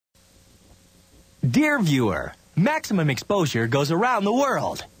Dear viewer, maximum exposure goes around the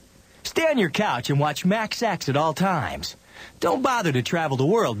world. Stay on your couch and watch Max X at all times. Don't bother to travel the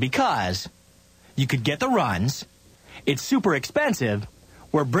world because you could get the runs. It's super expensive.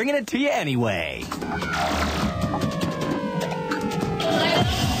 We're bringing it to you anyway.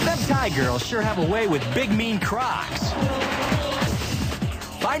 Them Thai girls sure have a way with big mean Crocs.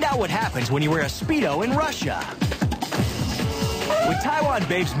 Find out what happens when you wear a Speedo in Russia. When Taiwan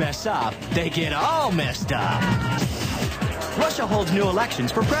babes mess up, they get all messed up. Russia holds new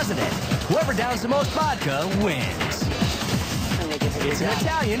elections for president. Whoever downs the most vodka wins. It's an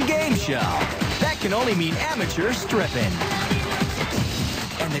Italian game show. That can only mean amateur stripping.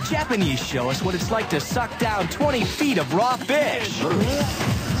 And the Japanese show us what it's like to suck down 20 feet of raw fish.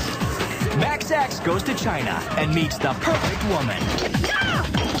 Max X goes to China and meets the perfect woman.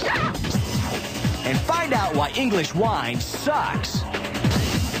 And find out why English wine sucks.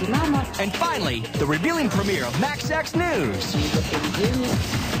 And finally, the revealing premiere of Max X News.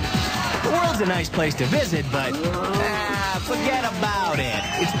 The world's a nice place to visit, but forget about it.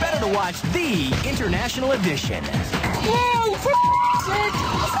 It's better to watch the International Edition. Whoa, for sake!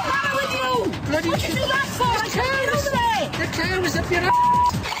 What's the matter with you? Bloody what did you do that for? The car over there! The car was up your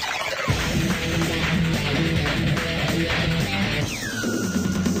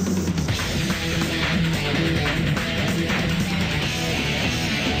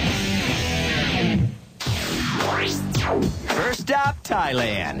First stop,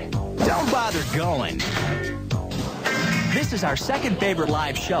 Thailand. Don't bother going. This is our second favorite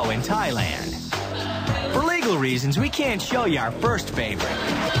live show in Thailand. For legal reasons, we can't show you our first favorite.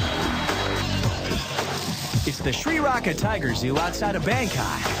 It's the Sri Lanka Tiger Zoo outside of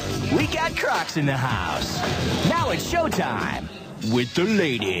Bangkok. We got Crocs in the house. Now it's showtime with the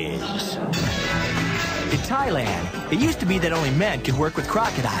ladies. In Thailand, it used to be that only men could work with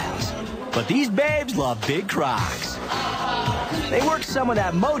crocodiles. But these babes love big Crocs. They work some of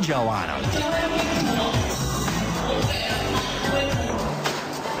that mojo on them.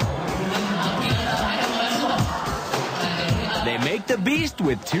 They make the beast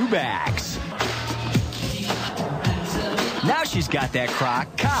with two backs. Now she's got that Croc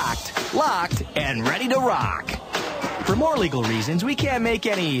cocked, locked, and ready to rock. For more legal reasons, we can't make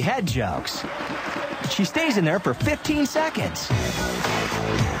any head jokes. She stays in there for 15 seconds.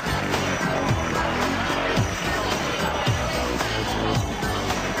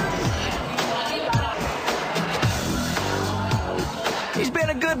 He's been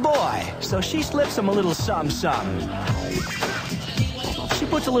a good boy, so she slips him a little something. She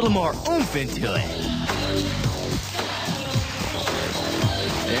puts a little more oomph into it.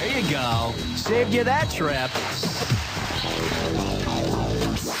 There you go. Saved you that trip.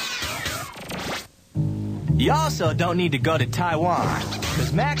 You also don't need to go to Taiwan,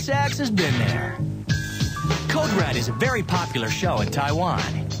 because Max X has been there. Code Red is a very popular show in Taiwan.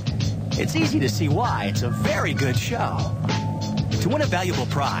 It's easy to see why. It's a very good show. To win a valuable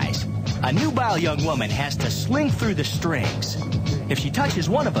prize, a nubile young woman has to sling through the strings. If she touches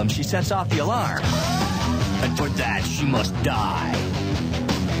one of them, she sets off the alarm. And for that, she must die.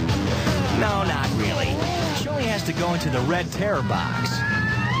 No, not really. She only has to go into the red terror box.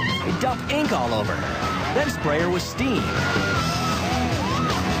 They dump ink all over her, then spray her with steam.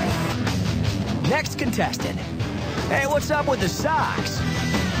 Next contestant. Hey, what's up with the socks?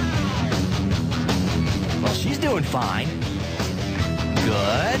 Well, she's doing fine.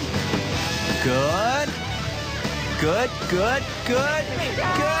 Good. Good. Good, good, good,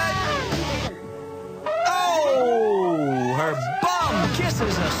 good. Oh! Her bum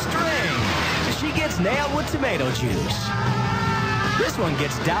kisses a string. She gets nailed with tomato juice. This one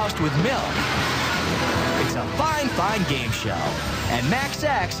gets doused with milk. It's a fine, fine game show. And Max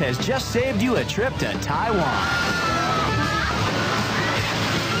X has just saved you a trip to Taiwan.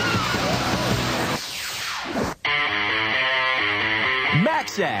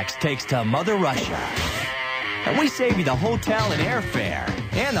 Max X takes to Mother Russia. And we save you the hotel and airfare,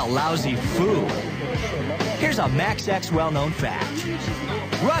 and the lousy food. Here's a Max X well-known fact.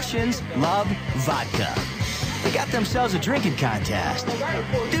 Russians love vodka. They got themselves a drinking contest.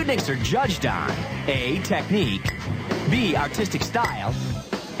 Dudniks are judged on A, technique, B, artistic style,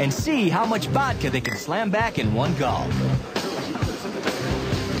 and C, how much vodka they can slam back in one gulp.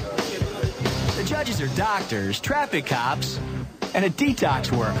 The judges are doctors, traffic cops, and a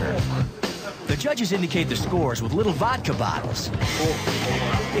detox worker. The judges indicate the scores with little vodka bottles.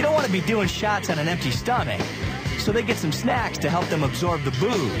 You don't want to be doing shots on an empty stomach, so they get some snacks to help them absorb the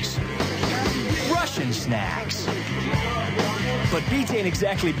booze. Russian snacks. But beets ain't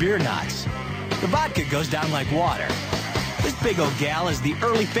exactly beer nuts. The vodka goes down like water. This big old gal is the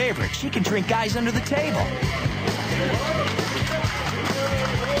early favorite. She can drink guys under the table.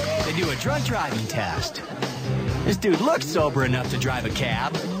 They do a drunk driving test. This dude looks sober enough to drive a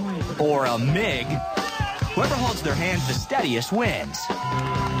cab. Or a MiG. Whoever holds their hands the steadiest wins.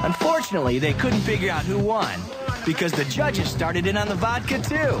 Unfortunately, they couldn't figure out who won, because the judges started in on the vodka,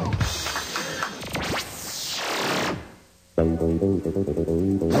 too.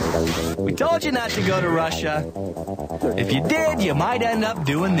 We told you not to go to Russia. If you did, you might end up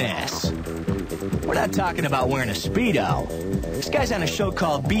doing this. We're not talking about wearing a Speedo. This guy's on a show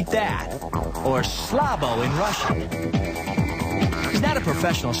called Beat That, or Slavo in Russian. He's not a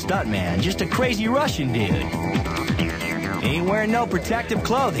professional stuntman, just a crazy Russian dude. He ain't wearing no protective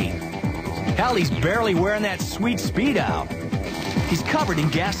clothing. Hell, he's barely wearing that sweet Speedo. He's covered in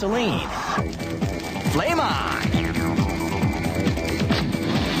gasoline. Flame on!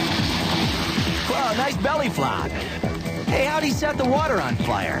 Whoa, nice belly flop. Hey, how'd he set the water on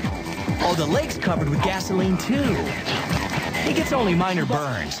fire? Oh, the lake's covered with gasoline, too. He gets only minor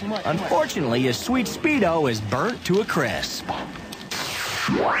burns. Unfortunately, his sweet Speedo is burnt to a crisp.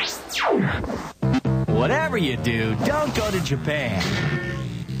 Whatever you do, don't go to Japan.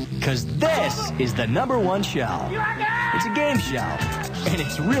 Because this is the #1 show. It's a game show, and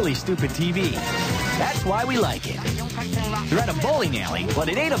it's really stupid TV. That's why we like it. They're at a bowling alley, but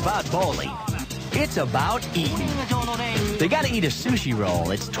it ain't about bowling. It's about eating. They gotta eat a sushi roll.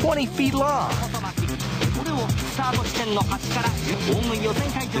 It's 20 feet long.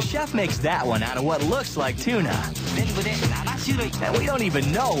 The chef makes that one out of what looks like tuna. And we don't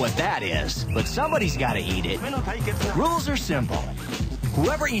even know what that is, but somebody's gotta eat it. Rules are simple.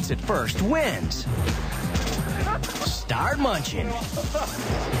 Whoever eats it first wins. Start munching.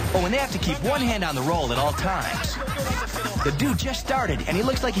 Oh, and they have to keep one hand on the roll at all times. The dude just started, and he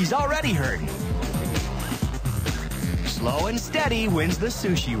looks like he's already hurting. Slow and steady wins the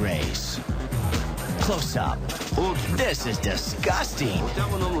sushi race. Close up. This is disgusting.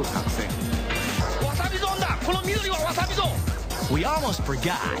 We almost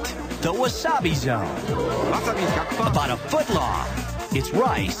forgot the wasabi zone. About a foot long. It's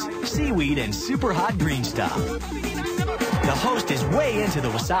rice, seaweed, and super hot green stuff. The host is way into the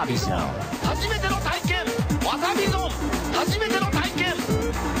wasabi zone.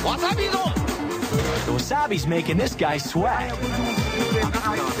 The wasabi's making this guy sweat.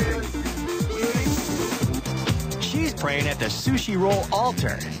 She's praying at the sushi roll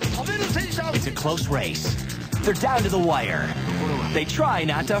altar. It's a close race. They're down to the wire. They try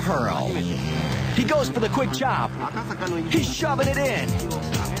not to hurl. He goes for the quick chop. He's shoving it in.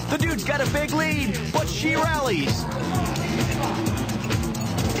 The dude's got a big lead, but she rallies.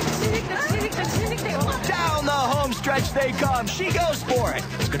 Down the home stretch they come. She goes for it.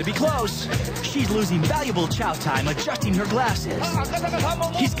 It's gonna be close. She's losing valuable chow time adjusting her glasses.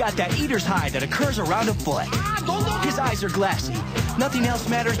 He's got that eater's high that occurs around a foot. His eyes are glassy. Nothing else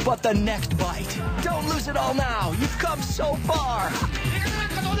matters but the next bite. Don't lose it all now. You've come so far.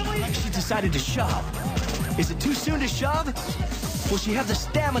 She decided to shove. Is it too soon to shove? Will she have the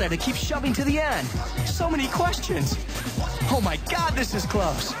stamina to keep shoving to the end? So many questions. Oh my God, this is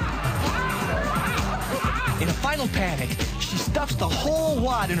close. In a final panic, she stuffs the whole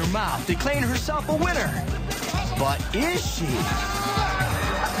wad in her mouth, declaring herself a winner. But is she?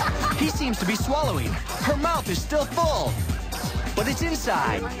 He seems to be swallowing. Her mouth is still full. But it's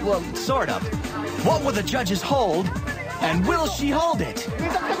inside. Well, sort of. What will the judges hold? And will she hold it?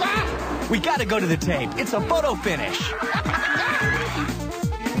 We gotta go to the tape. It's a photo finish.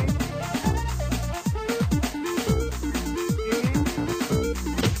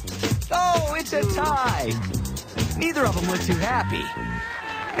 Oh, it's a tie. Neither of them look too happy.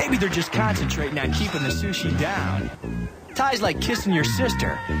 Maybe they're just concentrating on keeping the sushi down. Tie's like kissing your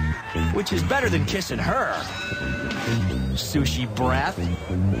sister, which is better than kissing her. Sushi breath.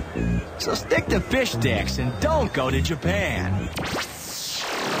 So stick to fish sticks and don't go to Japan.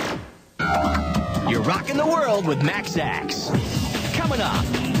 You're rocking the world with Max X. Coming up,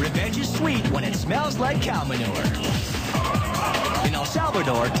 revenge is sweet when it smells like cow manure. In El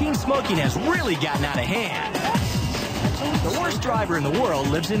Salvador, teen smoking has really gotten out of hand. The worst driver in the world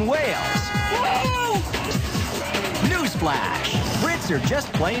lives in Wales. Newsflash, Brits are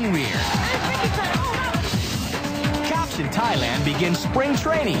just plain weird. Cops in Thailand begin spring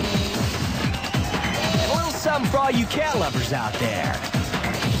training. And a little something for all you cat lovers out there.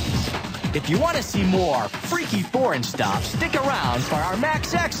 If you want to see more freaky foreign stuff, stick around for our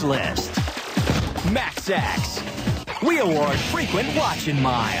Max X list. Max X. We award frequent watching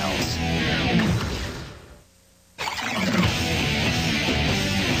miles.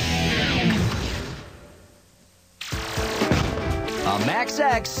 Max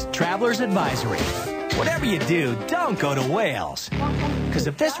X Traveler's Advisory. Whatever you do, don't go to Wales. Because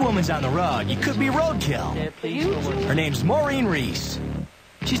if this woman's on the road, you could be roadkill. Her name's Maureen Reese.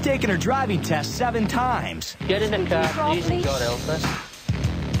 She's taken her driving test 7 times. Get in the car, please, and God help us.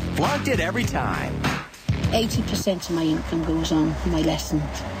 Flunked it every time. 80% of my income goes on my lessons,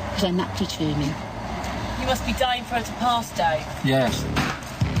 because I'm that determined. You must be dying for her to pass, Dave. Yes.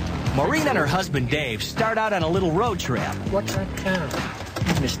 Maureen and her husband Dave start out on a little road trip. What's that car?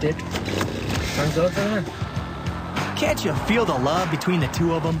 You missed it. Thank God for that. Can't you feel the love between the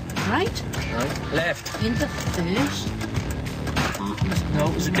two of them? Right? Right. Left. In the first. No,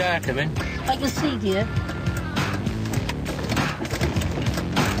 it was a car coming. I can see, dear.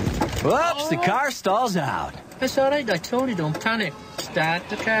 Whoops, the car stalls out. It's all right, I told you, don't panic. Start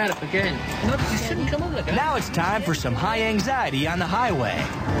the car up again. No, you shouldn't come on like that. Now it's time for some high anxiety on the highway.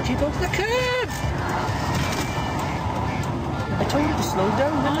 Keep up the curb. I told you to slow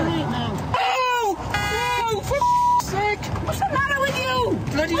down, All didn't I? right now. Oh! Oh, for sake! What's the matter with you?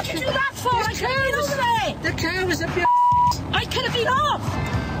 Bloody What did you do that for? I could have been over there. The car was up your I could have been off.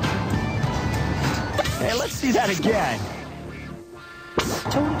 Hey, let's see that again. I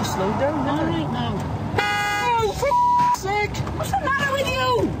told you to slow down, All didn't I? right now. Oh, for sake! What's the matter with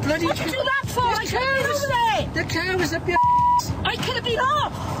you? Bloody What did you do that for? I could have been over there. The car was up your I could have been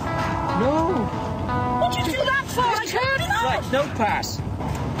off. No. What did you do that for? I could have been off. Right, no pass.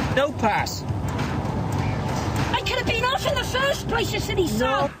 No pass. I could have been off in the first place, you silly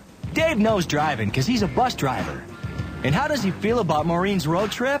son. Dave knows driving because he's a bus driver. And how does he feel about Maureen's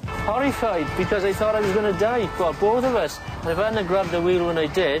road trip? Horrified, because I thought I was going to die. Well, both of us. If I hadn't grabbed the wheel when I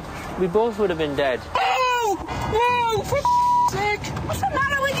did, we both would have been dead. Oh! Whoa, for sake! What's the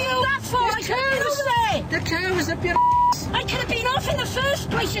matter with you? That for? I could have been over there. The car was up your I could have been off in the first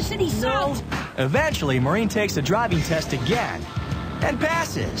place, you silly son. Eventually, Maureen takes the driving test again and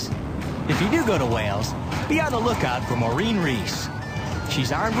passes. If you do go to Wales, be on the lookout for Maureen Reese.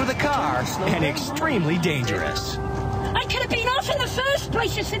 She's armed with a car and extremely dangerous. I could have been off in the first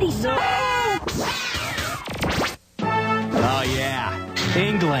place, you silly son. Oh, yeah,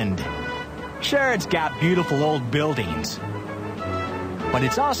 England. Sure, it's got beautiful old buildings. But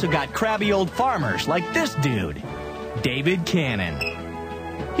it's also got crabby old farmers like this dude, David Cannon.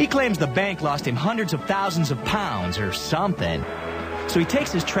 He claims the bank lost him hundreds of thousands of pounds or something. So he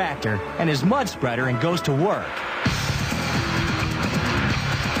takes his tractor and his mud spreader and goes to work.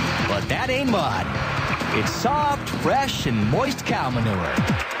 But that ain't mud. It's soft, fresh, and moist cow manure.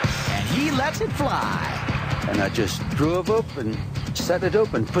 And he lets it fly. And I just drove up and set it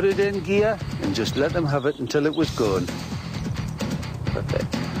up and put it in gear and just let them have it until it was gone.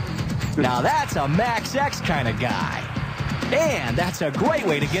 Perfect. Now that's a Max X kind of guy. And that's a great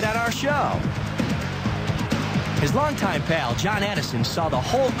way to get on our show. His longtime pal, John Addison, saw the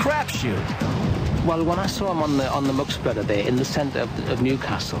whole crapshoot. Well, when I saw him on the muck spreader there in the centre of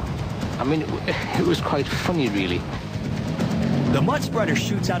Newcastle, I mean, it was quite funny, really. The mud spreader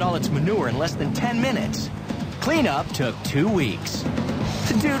shoots out all its manure in less than 10 minutes. Cleanup took 2 weeks.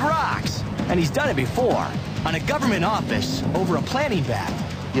 The dude rocks, and he's done it before, on a government office over a planting bed.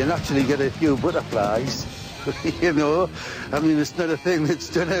 You naturally get a few butterflies, you know. I mean, it's not a thing that's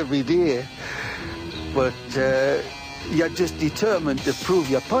done every day. But you're just determined to prove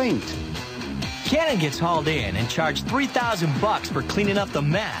your point. Cannon gets hauled in and charged $3,000 for cleaning up the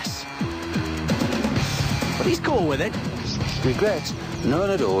mess. But he's cool with it. Regrets? None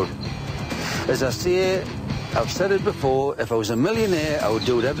at all. As I say, I've said it before, if I was a millionaire, I would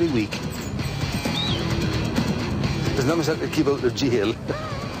do it every week. As long as I could keep out of jail.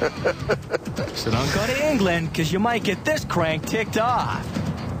 So don't go to England, because you might get this crank ticked off.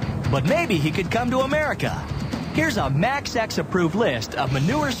 But maybe he could come to America. Here's a Max X approved list of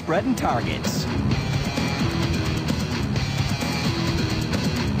manure spreading targets.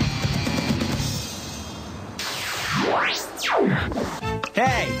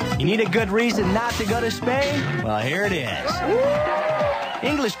 Hey, you need a good reason not to go to Spain? Well, here it is.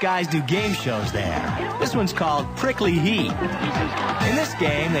 English guys do game shows there. This one's called Prickly Heat. In this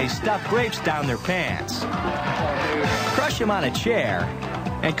game, they stuff grapes down their pants, crush them on a chair,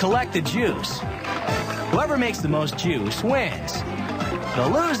 and collect the juice. Whoever makes the most juice wins. The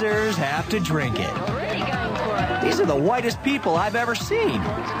losers have to drink it. These are the whitest people I've ever seen.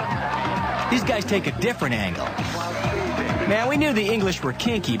 These guys take a different angle. Man, we knew the English were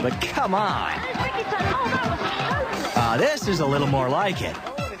kinky, but come on. This is a little more like it.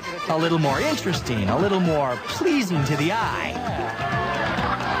 A little more interesting, a little more pleasing to the eye.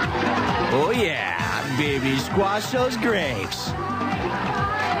 Oh yeah, baby, squash those grapes.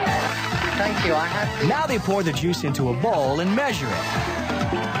 Thank you, I have... Now they pour the juice into a bowl and measure it.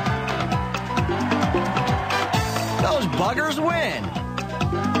 Those buggers win.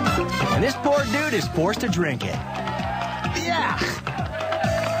 And this poor dude is forced to drink it. Yeah.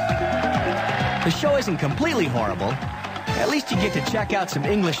 The show isn't completely horrible. At least you get to check out some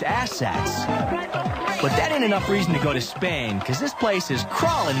English assets. But that ain't enough reason to go to Spain, because this place is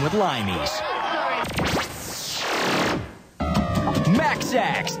crawling with limeys. Max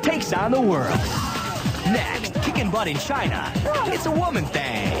X takes on the world. Next, kicking butt in China. It's a woman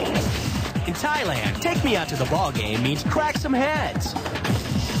thing. In Thailand, take me out to the ball game means crack some heads.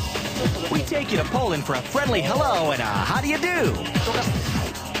 We take you to Poland for a friendly hello and a how do you do?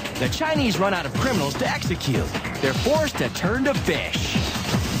 The Chinese run out of criminals to execute. They're forced to turn to fish.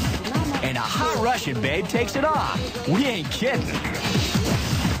 And a hot Russian babe takes it off. We ain't kidding.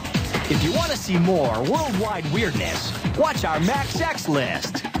 If you want to see more worldwide weirdness, watch our Max X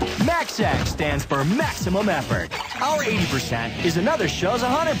list. Max X stands for maximum effort. Our 80% is another show's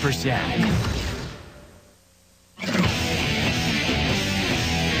 100%.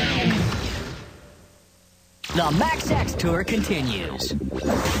 The Max X tour continues.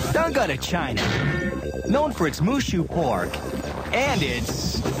 Don't go to China. Known for its Mushu pork and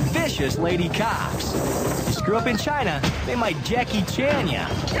its vicious lady cops. You screw up in China, they might Jackie Chan ya.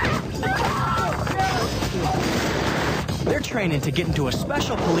 They're training to get into a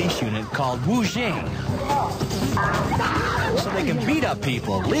special police unit called Wujing. So they can beat up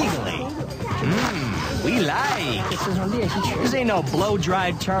people legally. We like. This ain't no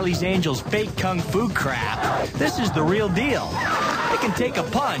blow-dried Charlie's Angels fake kung fu crap. This is the real deal. They can take a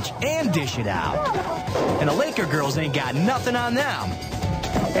punch and dish it out. And the Laker girls ain't got nothing on them.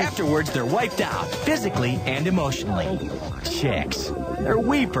 Afterwards, they're wiped out, physically and emotionally. Chicks. They're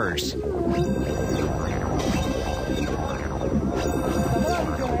weepers.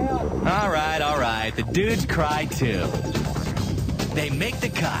 All right. The dudes cry, too. They make the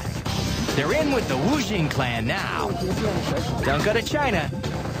cut. They're in with the Wujing clan now. Don't go to China,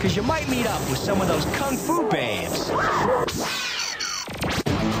 because you might meet up with some of those kung fu babes.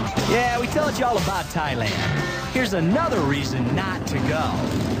 Yeah, we told you all about Thailand. Here's another reason not to go.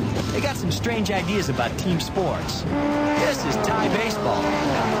 They got some strange ideas about team sports. This is Thai baseball.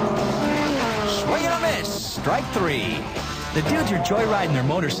 Swing and a miss. Strike 3. The dudes are joyriding their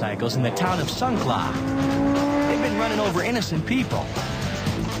motorcycles in the town of Sungkla. They've been running over innocent people.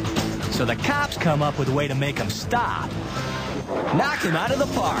 So the cops come up with a way to make them stop. Knock him out of the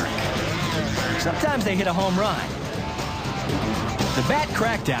park. Sometimes they hit a home run. The bat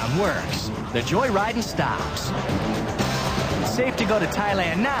crackdown works. The joyriding stops. It's safe to go to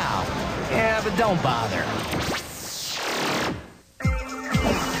Thailand now. Yeah, but don't bother.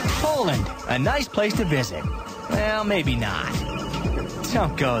 Poland, a nice place to visit. Well, maybe not.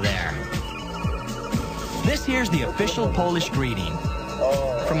 Don't go there. This here's the official Polish greeting.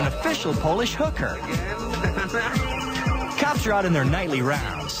 From an official Polish hooker. Cops are out in their nightly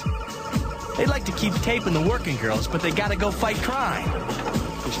rounds. They like to keep taping the working girls, but they gotta go fight crime.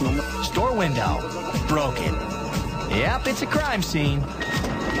 Store window. Broken. Yep, it's a crime scene.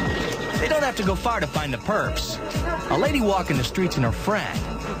 They don't have to go far to find the perps. A lady walking the streets and her friend.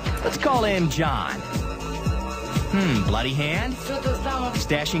 Let's call him John. Bloody hand?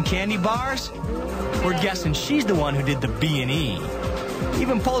 Stashing candy bars? We're guessing she's the one who did the B&E.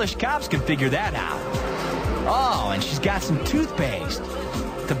 Even Polish cops can figure that out. Oh, and she's got some toothpaste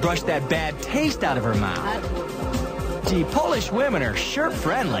to brush that bad taste out of her mouth. Gee, Polish women are sure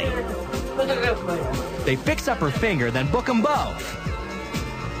friendly. They fix up her finger, then book them both.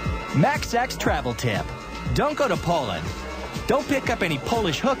 Max X travel tip. Don't go to Poland. Don't pick up any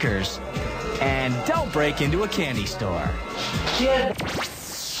Polish hookers. And don't break into a candy store.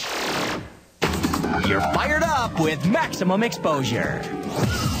 You're fired up with maximum exposure.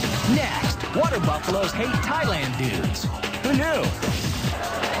 Next, water buffaloes hate Thailand dudes. Who knew?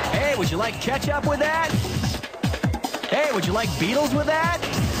 Hey, would you like ketchup with that? Hey, would you like beetles with that?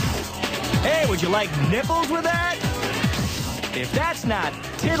 Hey, would you like nipples with that? If that's not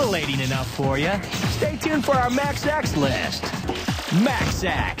titillating enough for you, stay tuned for our Max X list. Max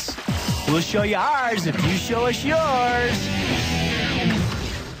X. We'll show you ours if you show us yours.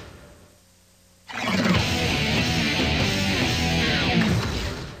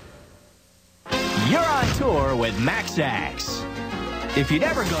 You're on tour with Max X. If you'd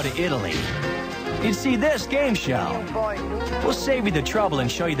ever go to Italy, you'd see this game show. We'll save you the trouble and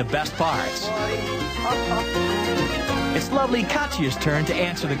show you the best parts. It's lovely Katya's turn to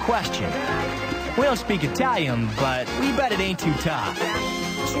answer the question. We don't speak Italian, but we bet it ain't too tough.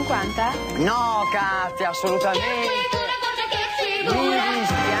 50? No, Katia, assolutamente. Mi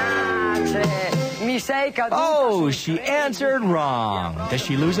dispiace. Oh, she answered wrong. Does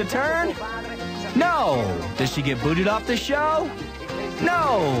she lose a turn? No. Does she get booted off the show?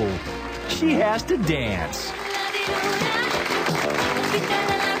 No. She has to dance.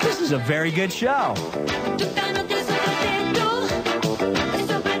 This is a very good show.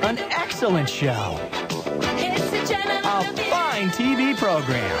 An excellent show. A fine TV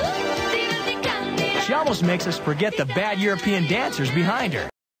program. She almost makes us forget the bad European dancers behind her.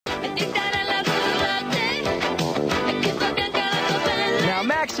 Now,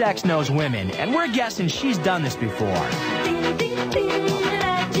 Max X knows women, and we're guessing she's done this before.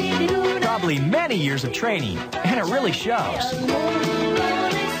 Probably many years of training, and it really shows.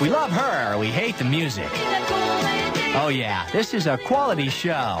 We love her, we hate the music. Oh yeah, this is a quality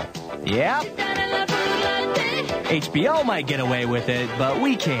show. Yep. HBO might get away with it, but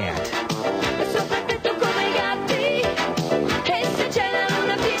we can't.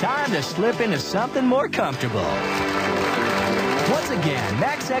 Time to slip into something more comfortable. Once again,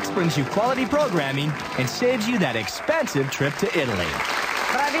 Max X brings you quality programming and saves you that expensive trip to Italy.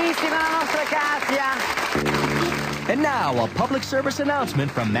 Bravissima la nostra Katia. And now, a public service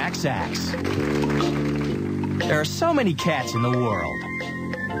announcement from Max X. There are so many cats in the world.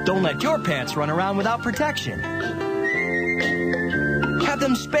 Don't let your pets run around without protection. Have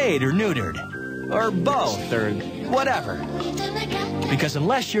them spayed or neutered, or both, or whatever. Because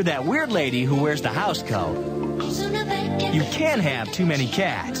unless you're that weird lady who wears the house coat, you can't have too many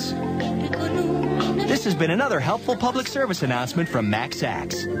cats. This has been another helpful public service announcement from Max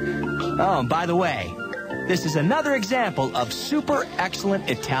X. Oh, and by the way, this is another example of super excellent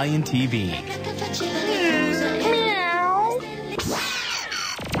Italian TV.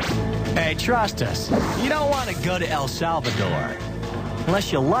 Hey, trust us, you don't want to go to El Salvador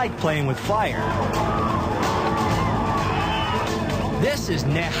unless you like playing with fire. This is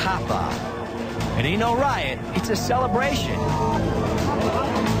Nejapa. It ain't no riot, it's a celebration.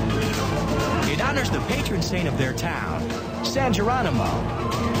 It honors the patron saint of their town, San Geronimo,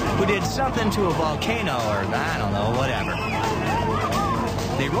 who did something to a volcano or, I don't know, whatever.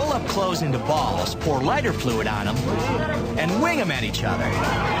 They roll up clothes into balls, pour lighter fluid on them, and wing them at each other.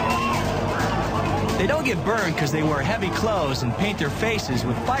 They don't get burned because they wear heavy clothes and paint their faces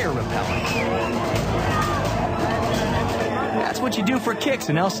with fire repellent. That's what you do for kicks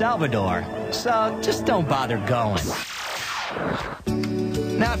in El Salvador, so just don't bother going.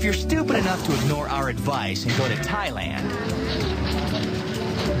 Now, if you're stupid enough to ignore our advice and go to Thailand,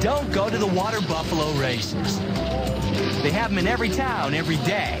 don't go to the water buffalo races. They have them in every town, every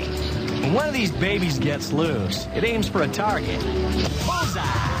day. When one of these babies gets loose, it aims for a target.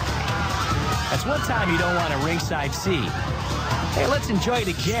 Bullseye! That's one time you don't want a ringside seat. Hey, let's enjoy it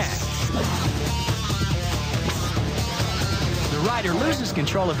again. The rider loses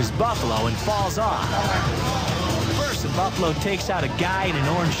control of his buffalo and falls off. First, the buffalo takes out a guy in an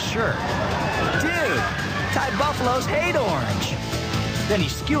orange shirt. Dude, Thai buffaloes hate orange. Then he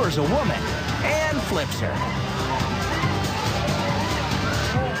skewers a woman and flips her.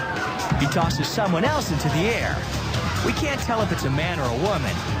 He tosses someone else into the air. We can't tell if it's a man or a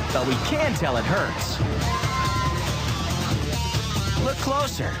woman, but we can tell it hurts. Look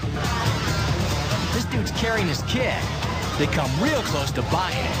closer. This dude's carrying his kid. They come real close to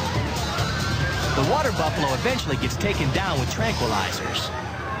buying it. The water buffalo eventually gets taken down with tranquilizers.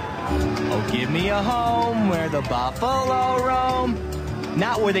 Oh, give me a home where the buffalo roam.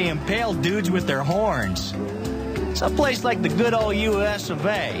 Not where they impale dudes with their horns. Someplace like the good old US of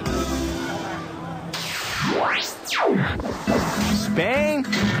A. Spain?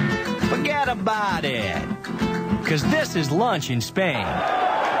 Forget about it. Because this is lunch in Spain.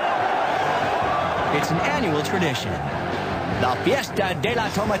 It's an annual tradition. La Fiesta de la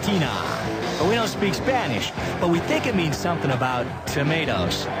Tomatina. But we don't speak Spanish, but we think it means something about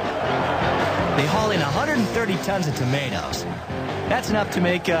tomatoes. They haul in 130 tons of tomatoes. That's enough to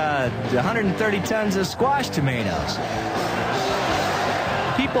make 130 tons of squash tomatoes.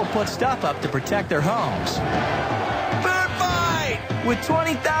 People put stuff up to protect their homes. Food fight with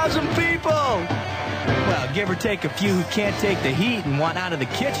 20,000 people. Well, give or take a few who can't take the heat and want out of the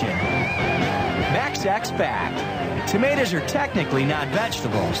kitchen. Max X fact. Tomatoes are technically not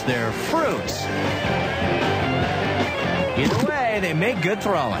vegetables. They're fruits. Either way, they make good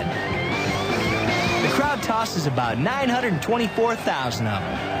throwing. The crowd tosses about 924,000 of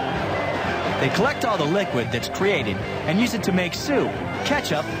them. They collect all the liquid that's created and use it to make soup,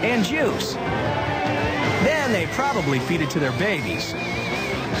 ketchup, and juice. Then they probably feed it to their babies.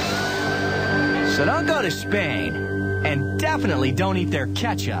 So don't go to Spain, and definitely don't eat their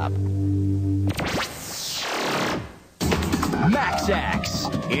ketchup. Max X,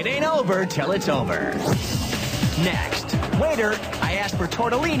 It ain't over till it's over. Next. Waiter, I asked for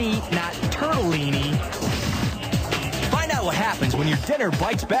tortellini, not turtellini. Find out what happens when your dinner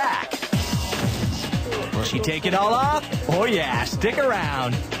bites back. Will she take it all off? Oh yeah, stick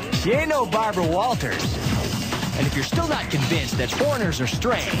around. She ain't no Barbara Walters. And if you're still not convinced that foreigners are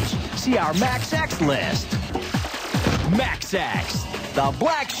strange, see our Max X list. Max X, the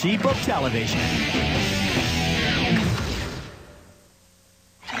black sheep of television.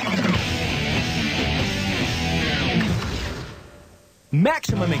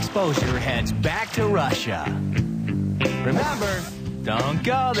 Maximum exposure heads back to Russia. Remember, don't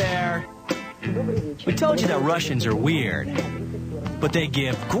go there. We told you that Russians are weird, but they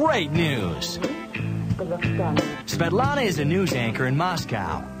give great news. Svetlana is a news anchor in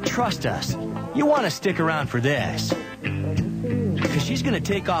Moscow. Trust us, you want to stick around for this. Because she's going to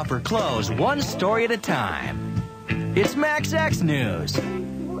take off her clothes one story at a time. It's Max X News.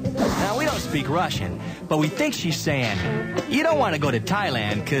 Now, we don't speak Russian, but we think she's saying, you don't want to go to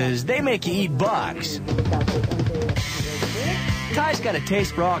Thailand because they make you eat bugs. Thai's got a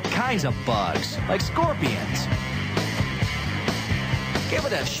taste for all kinds of bugs, like scorpions. Give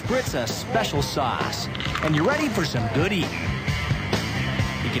it a spritz of special sauce, and you're ready for some good eating.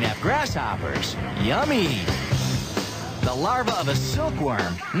 You can have grasshoppers. Yummy. The larva of a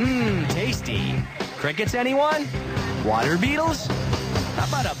silkworm. Tasty. Crickets, anyone? Water beetles? How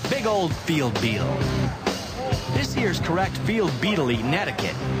about a big old field beetle? This here's correct field beetle eating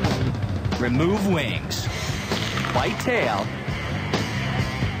etiquette. Remove wings. White tail.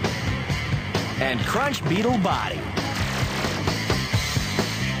 And crunch beetle body.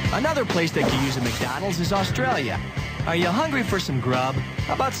 Another place that could use a McDonald's is Australia. Are you hungry for some grub?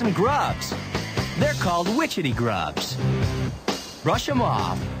 How about some grubs? They're called witchetty grubs. Brush them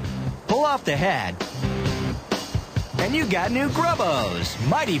off. Pull off the head. And you got new grubbos.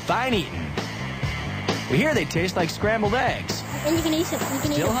 Mighty fine eating. We hear they taste like scrambled eggs. And you can eat it.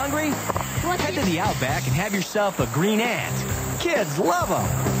 Still hungry? Head to the Outback and have yourself a green ant. Kids love them.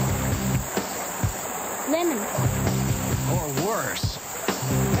 Lemon. Or worse.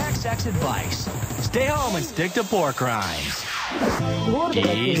 Max X advice. Stay home and stick to pork rinds.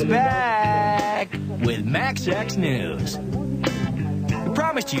 He's back with Max X News. We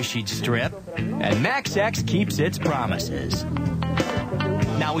promised you she'd strip, and Max X keeps its promises.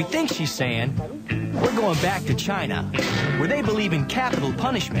 Now we think she's saying, we're going back to China, where they believe in capital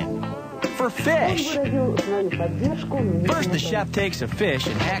punishment for fish. First, the chef takes a fish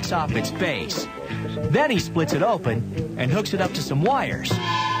and hacks off its face. Then he splits it open and hooks it up to some wires.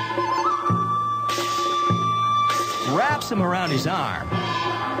 Wraps them around his arm.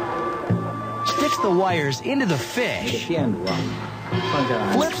 Sticks the wires into the fish.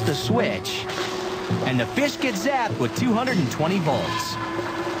 Flips the switch. And the fish gets zapped with 220 volts.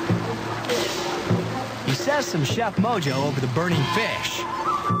 He says some chef mojo over the burning fish.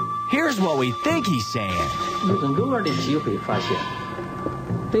 Here's what we think he's saying.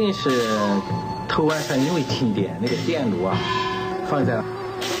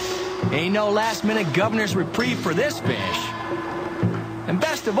 Ain't no last-minute governor's reprieve for this fish. And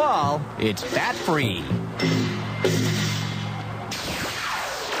best of all, it's fat-free.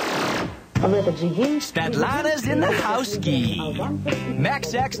 Svetlana's in the house ski.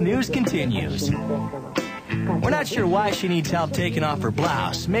 Max X News continues. We're not sure why she needs help taking off her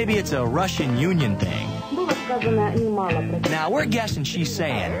blouse. Maybe it's a Russian Union thing. Now, we're guessing she's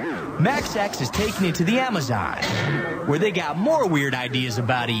saying Max X is taking it to the Amazon, where they got more weird ideas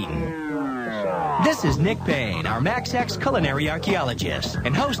about eating. This is Nick Payne, our Max X culinary archaeologist,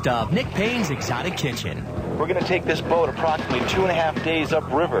 and host of Nick Payne's Exotic Kitchen. We're going to take this boat approximately 2.5 days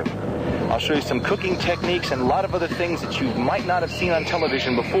upriver. I'll show you some cooking techniques and a lot of other things that you might not have seen on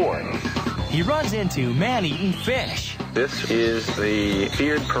television before. He runs into man-eating fish. This is the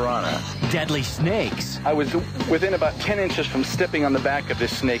feared piranha. Deadly snakes. I was within about 10 inches from stepping on the back of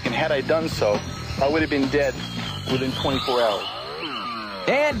this snake, and had I done so, I would have been dead within 24 hours.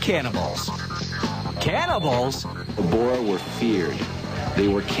 And cannibals. Cannibals? The boar were feared. They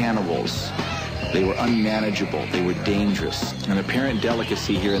were cannibals. They were unmanageable. They were dangerous. An apparent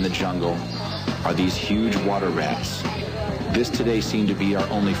delicacy here in the jungle are these huge water rats. This today seemed to be our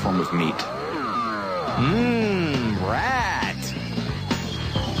only form of meat. Rat.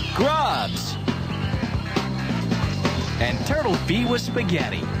 Grubs. And turtle feet with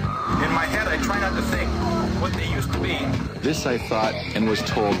spaghetti. In my head, I try not to think what they used to be. This, I thought and was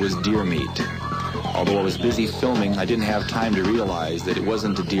told, was deer meat. Although I was busy filming, I didn't have time to realize that it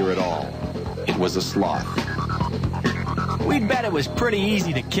wasn't a deer at all. It was a sloth. We'd bet it was pretty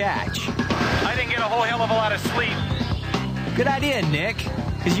easy to catch. I didn't get a whole hell of a lot of sleep. Good idea, Nick.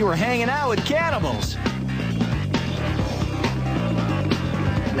 because you were hanging out with cannibals.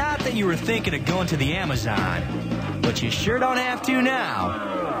 Not that you were thinking of going to the Amazon, but you sure don't have to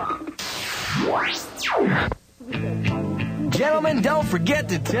now. Gentlemen, don't forget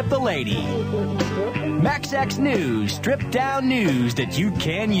to tip the lady. MaxX News, stripped down news that you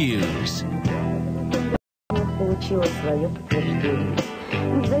can use.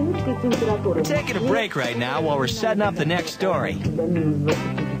 We're taking a break right now while we're setting up the next story.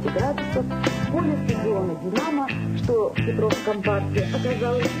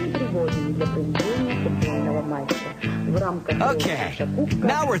 Okay,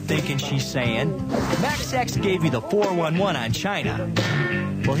 now we're thinking she's saying, MaxX gave you the 411 on China.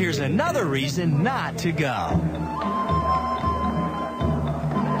 Well, here's another reason not to go.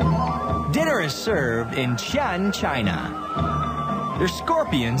 Dinner is served in Xi'an, China. There's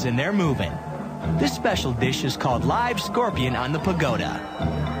scorpions and they're moving. This special dish is called live scorpion on the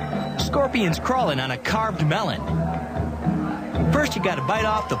pagoda. Scorpions crawling on a carved melon. First, you gotta bite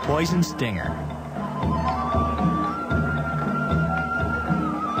off the poison stinger.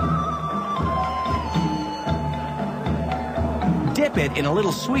 Dip it in a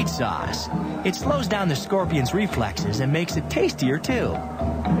little sweet sauce. It slows down the scorpion's reflexes and makes it tastier, too.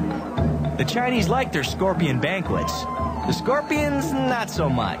 The Chinese like their scorpion banquets. The scorpions, not so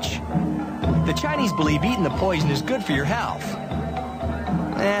much. The Chinese believe eating the poison is good for your health.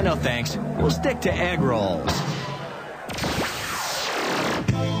 No thanks. We'll stick to egg rolls.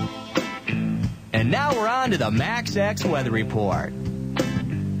 And now we're on to the MaxX Weather Report.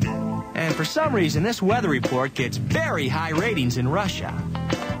 And for some reason, this weather report gets very high ratings in Russia.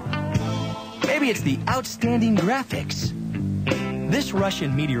 Maybe it's the outstanding graphics. This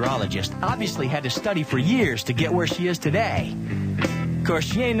Russian meteorologist obviously had to study for years to get where she is today. Of course,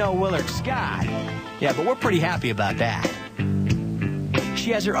 she ain't no Willard Scott. Yeah, but we're pretty happy about that.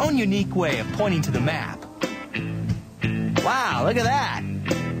 She has her own unique way of pointing to the map. Wow, look at that.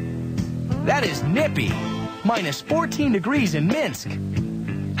 That is nippy. Minus 14 degrees in Minsk.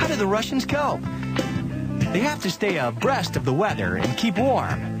 How do the Russians cope? They have to stay abreast of the weather and keep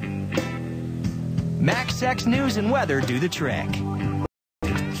warm. MaxX News and Weather do the trick.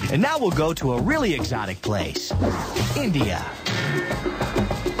 And now we'll go to a really exotic place. India.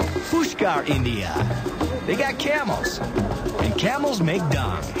 Pushkar, India. They got camels. And camels make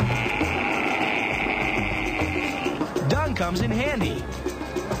dung. Dung comes in handy.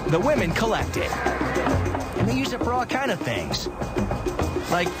 The women collect it. And they use it for all kind of things.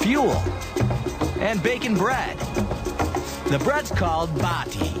 Like fuel. And baking bread. The bread's called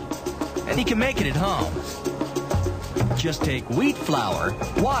bati. And you can make it at home. Just take wheat flour,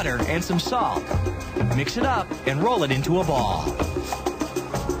 water, and some salt. Mix it up and roll it into a ball.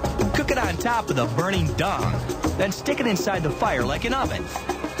 Cook it on top of the burning dung, then stick it inside the fire like an oven.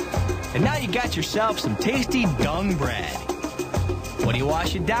 And now you got yourself some tasty dung bread. What do you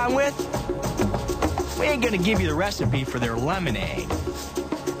wash it down with? We ain't gonna give you the recipe for their lemonade.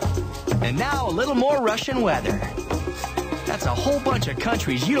 And now a little more Russian weather. That's a whole bunch of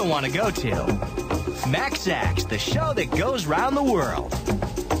countries you don't want to go to. MaxX, the show that goes round the world.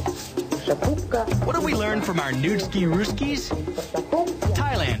 What did we learn from our Nudski Ruskis?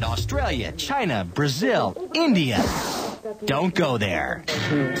 Thailand, Australia, China, Brazil, India. Don't go there.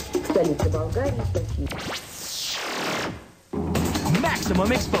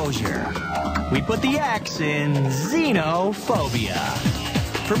 Maximum exposure. We put the X in xenophobia.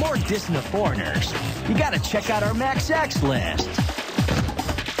 For more dissonant foreigners, you gotta check out our MaxX list.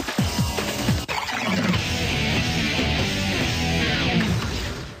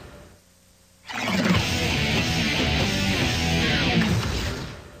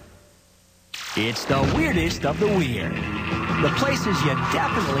 It's the weirdest of the weird. The places you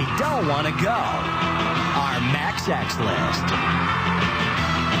definitely don't want to go. Our MaxX list.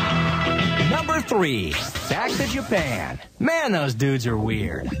 Number 3, back to Japan. Man, those dudes are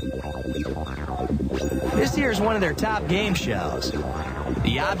weird. This here's one of their top game shows.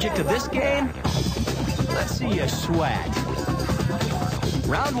 The object of this game? Let's see you sweat.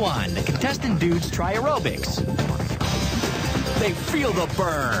 Round 1, the contestant dudes try aerobics. They feel the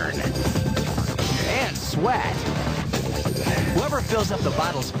burn. And sweat. Whoever fills up the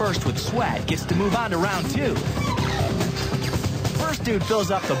bottles first with sweat gets to move on to round 2. First dude fills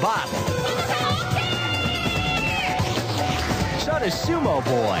up the bottle. So does Sumo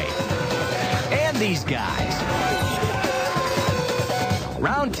Boy. And these guys.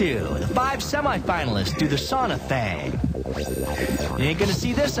 Round 2, the 5 semifinalists do the sauna thing. You ain't gonna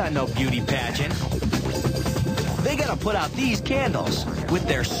see this on no beauty pageant. They gotta put out these candles with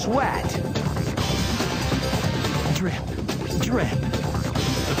their sweat. Drip, drip,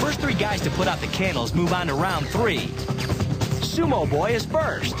 First 3 guys to put out the candles move on to round 3. Sumo Boy is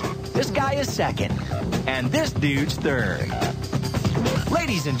first. This guy is second. And this dude's third.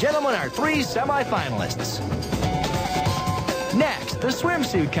 Ladies and gentlemen, our 3 semifinalists. Next, the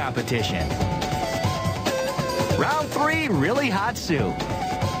swimsuit competition. Round 3, really hot soup.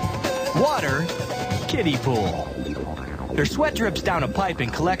 Water, kiddie pool. Their sweat drips down a pipe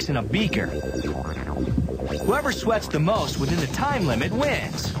and collects in a beaker. Whoever sweats the most within the time limit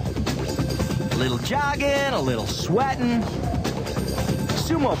wins. A little jogging, a little sweating.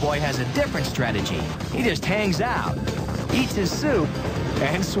 Sumo Boy has a different strategy. He just hangs out, eats his soup,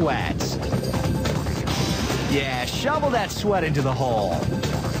 and sweats. Yeah, shovel that sweat into the hole.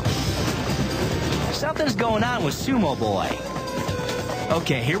 Something's going on with Sumo Boy.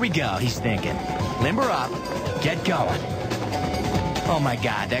 Okay, here we go, he's thinking. Limber up, get going. Oh my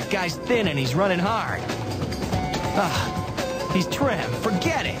God, that guy's thin and he's running hard. He's trim,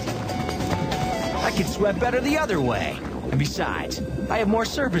 forget it. I could sweat better the other way. And besides, I have more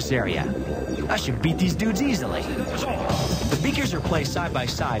surface area. I should beat these dudes easily. The beakers are placed side by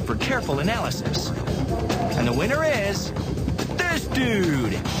side for careful analysis. And the winner is this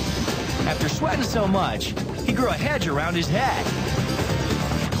dude. After sweating so much, he grew a hedge around his head.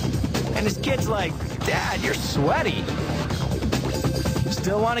 And his kid's like, Dad, you're sweaty.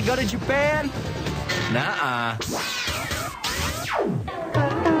 Still want to go to Japan? Nuh-uh.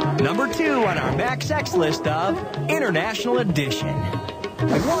 Number 2 on our Max X list of International Edition.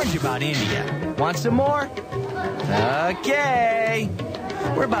 I warned you about India. Want some more? Okay.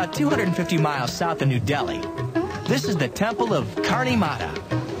 We're about 250 miles south of New Delhi. This is the temple of Karni Mata,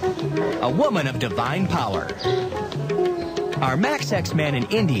 a woman of divine power. Our Max X man in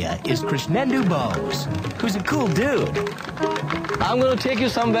India is Krishnendu Bose, who's a cool dude. I'm going to take you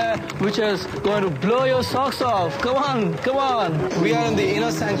somewhere which is going to blow your socks off. Come on, come on. We are in the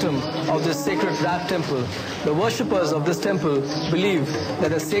inner sanctum of this sacred rat temple. The worshippers of this temple believe that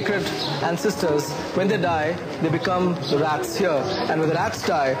the sacred ancestors, when they die, they become the rats here. And when the rats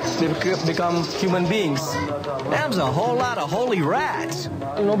die, they become human beings. Them's a whole lot of holy rats.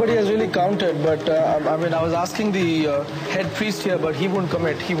 Nobody has really counted, but I was asking the head priest here, but he won't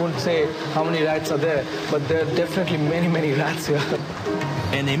commit. He won't say how many rats are there. But there are definitely many, many rats here.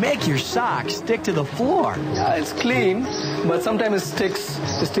 And they make your socks stick to the floor. Yeah, it's clean, but sometimes it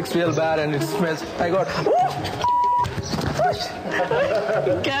sticks real bad and it smells. I got...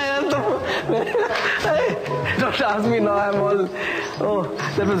 Don't ask me now, I'm all... Oh,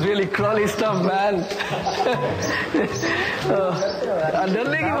 that was really crawly stuff, man.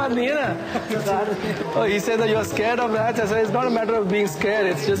 Oh, he said that you're scared of rats. I said, it's not a matter of being scared,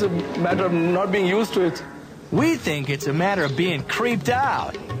 it's just a matter of not being used to it. We think it's a matter of being creeped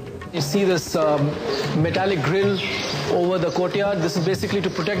out. You see this metallic grill over the courtyard. This is basically to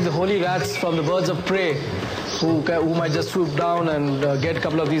protect the holy rats from the birds of prey who might just swoop down and get a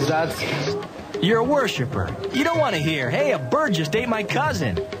couple of these rats. You're a worshiper. You don't want to hear, hey, a bird just ate my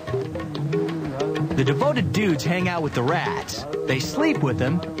cousin. The devoted dudes hang out with the rats. They sleep with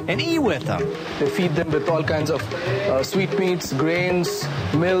them and eat with them. They feed them with all kinds of sweetmeats, grains,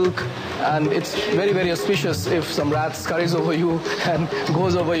 milk, and it's very, very auspicious if some rat scurries over you and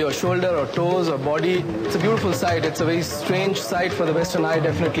goes over your shoulder or toes or body. It's a beautiful sight. It's a very strange sight for the Western eye,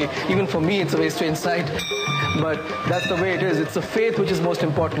 definitely. Even for me, it's a very strange sight. But that's the way it is. It's the faith which is most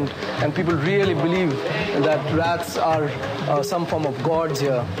important. And people really believe that rats are some form of gods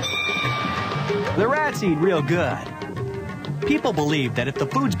here. The rats eat real good. People believe that if the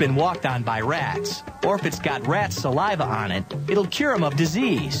food's been walked on by rats, or if it's got rat saliva on it, it'll cure them of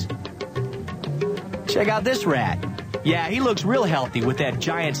disease. Check out this rat. Yeah, he looks real healthy with that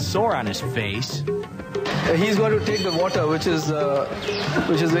giant sore on his face. He's going to take the water, which is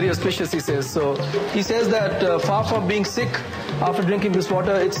very auspicious, he says. So he says that far from being sick after drinking this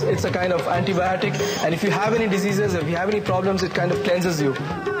water, it's a kind of antibiotic. And if you have any diseases, if you have any problems, it kind of cleanses you.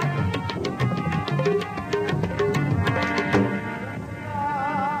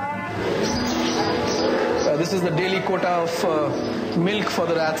 This is the daily quota of milk for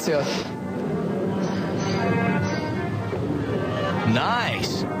the rats here.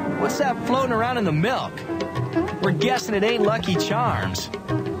 Nice. What's that floating around in the milk? We're guessing it ain't Lucky Charms.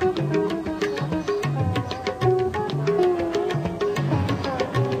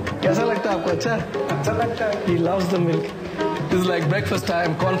 Kaisa lagta hai aapko? Acha? He loves the milk. This is like breakfast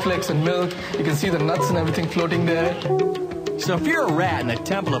time, cornflakes and milk. You can see the nuts and everything floating there. So if you're a rat in the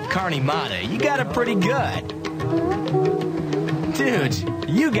temple of Karni Mata, you got it pretty good. Dudes,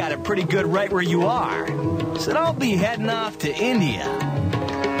 you got it pretty good right where you are. So don't be heading off to India.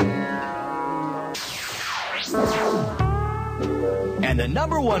 And the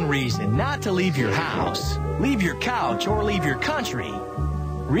 #1 reason not to leave your house, leave your couch, or leave your country,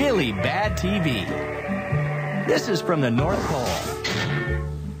 really bad TV. This is from the North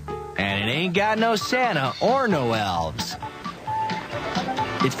Pole. And it ain't got no Santa or no elves.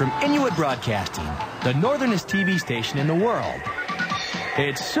 It's from Inuit Broadcasting, the northernest TV station in the world.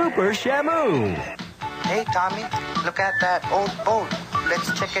 It's Super Shamou. Hey, Tommy, look at that old boat.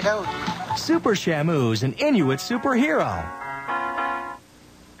 Let's check it out. Super Shamou's an Inuit superhero.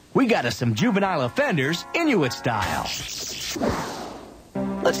 We got us some juvenile offenders, Inuit style.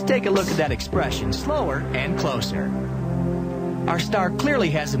 Let's take a look at that expression slower and closer. Our star clearly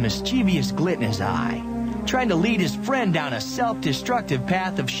has a mischievous glit in his eye, trying to lead his friend down a self-destructive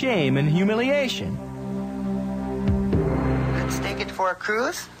path of shame and humiliation. Let's take it for a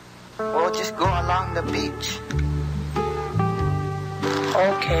cruise. We'll just go along the beach.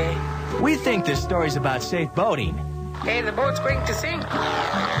 Okay. We think this story's about safe boating. Hey, the boat's going to sink.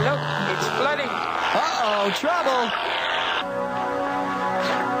 Look, it's flooding. Uh-oh, trouble!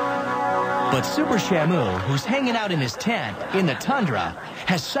 But Super Shamou, who's hanging out in his tent in the tundra,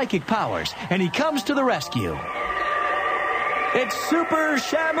 has psychic powers, and he comes to the rescue. It's Super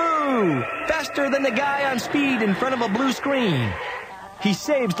Shamou! Faster than the guy on speed in front of a blue screen. He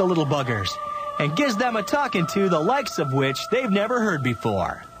saves the little buggers and gives them a talking to the likes of which they've never heard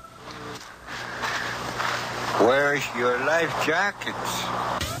before. Where's your life jackets?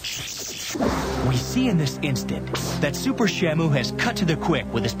 We see in this instant that Super Shamou has cut to the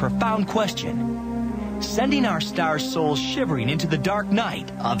quick with his profound question, sending our star's soul shivering into the dark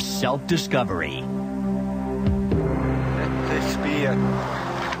night of self-discovery. Let this be a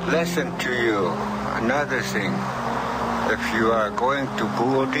lesson to you. Another thing, if you are going to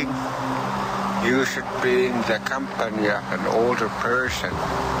boating, you should be in the company of an older person.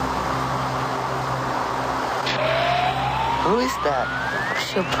 Who is that?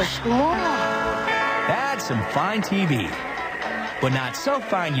 Super Shamou. That's some fine TV. But not so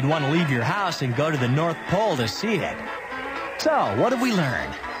fine you'd want to leave your house and go to the North Pole to see it. So, what have we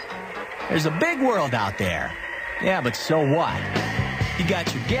learned? There's a big world out there. Yeah, but so what? You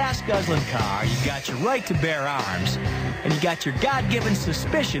got your gas-guzzling car, you got your right to bear arms, and you got your God-given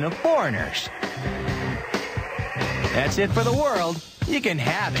suspicion of foreigners. That's it for the world. You can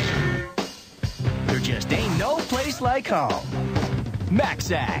have it. There just ain't no place like home.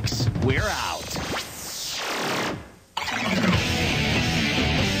 Max X, we're out.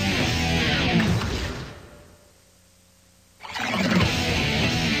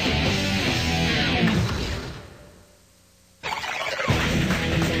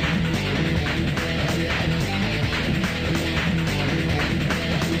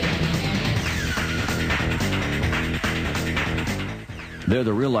 They're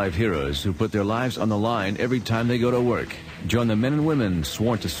the real-life heroes who put their lives on the line every time they go to work. Join the men and women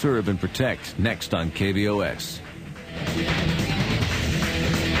sworn to serve and protect next on KVOS.